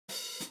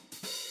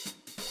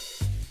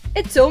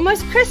It's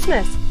almost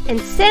Christmas and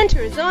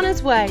Santa is on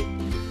his way.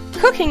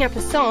 Cooking Up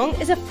a Song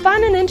is a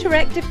fun and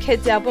interactive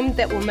kids album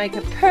that will make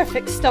a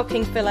perfect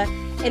stocking filler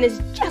and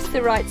is just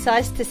the right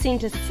size to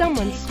send to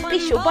someone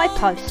special by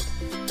post.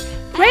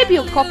 Grab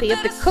your copy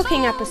of the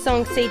Cooking Up a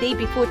Song CD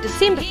before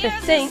December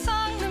 15th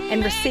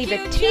and receive a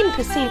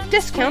 10%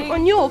 discount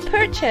on your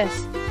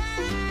purchase.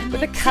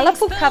 With a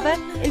colourful cover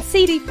and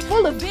CD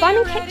full of fun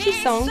and catchy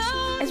songs,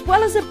 as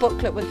well as a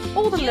booklet with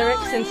all the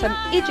lyrics and some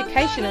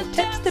educational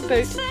tips to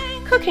boot,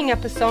 Cooking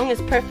Up a Song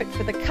is perfect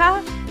for the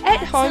car, at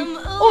home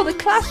or the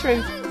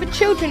classroom for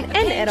children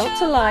and adults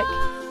alike.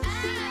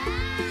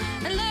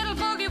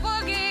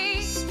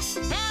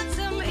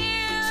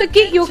 So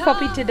get your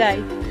copy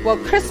today while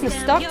Christmas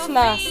stocks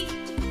last.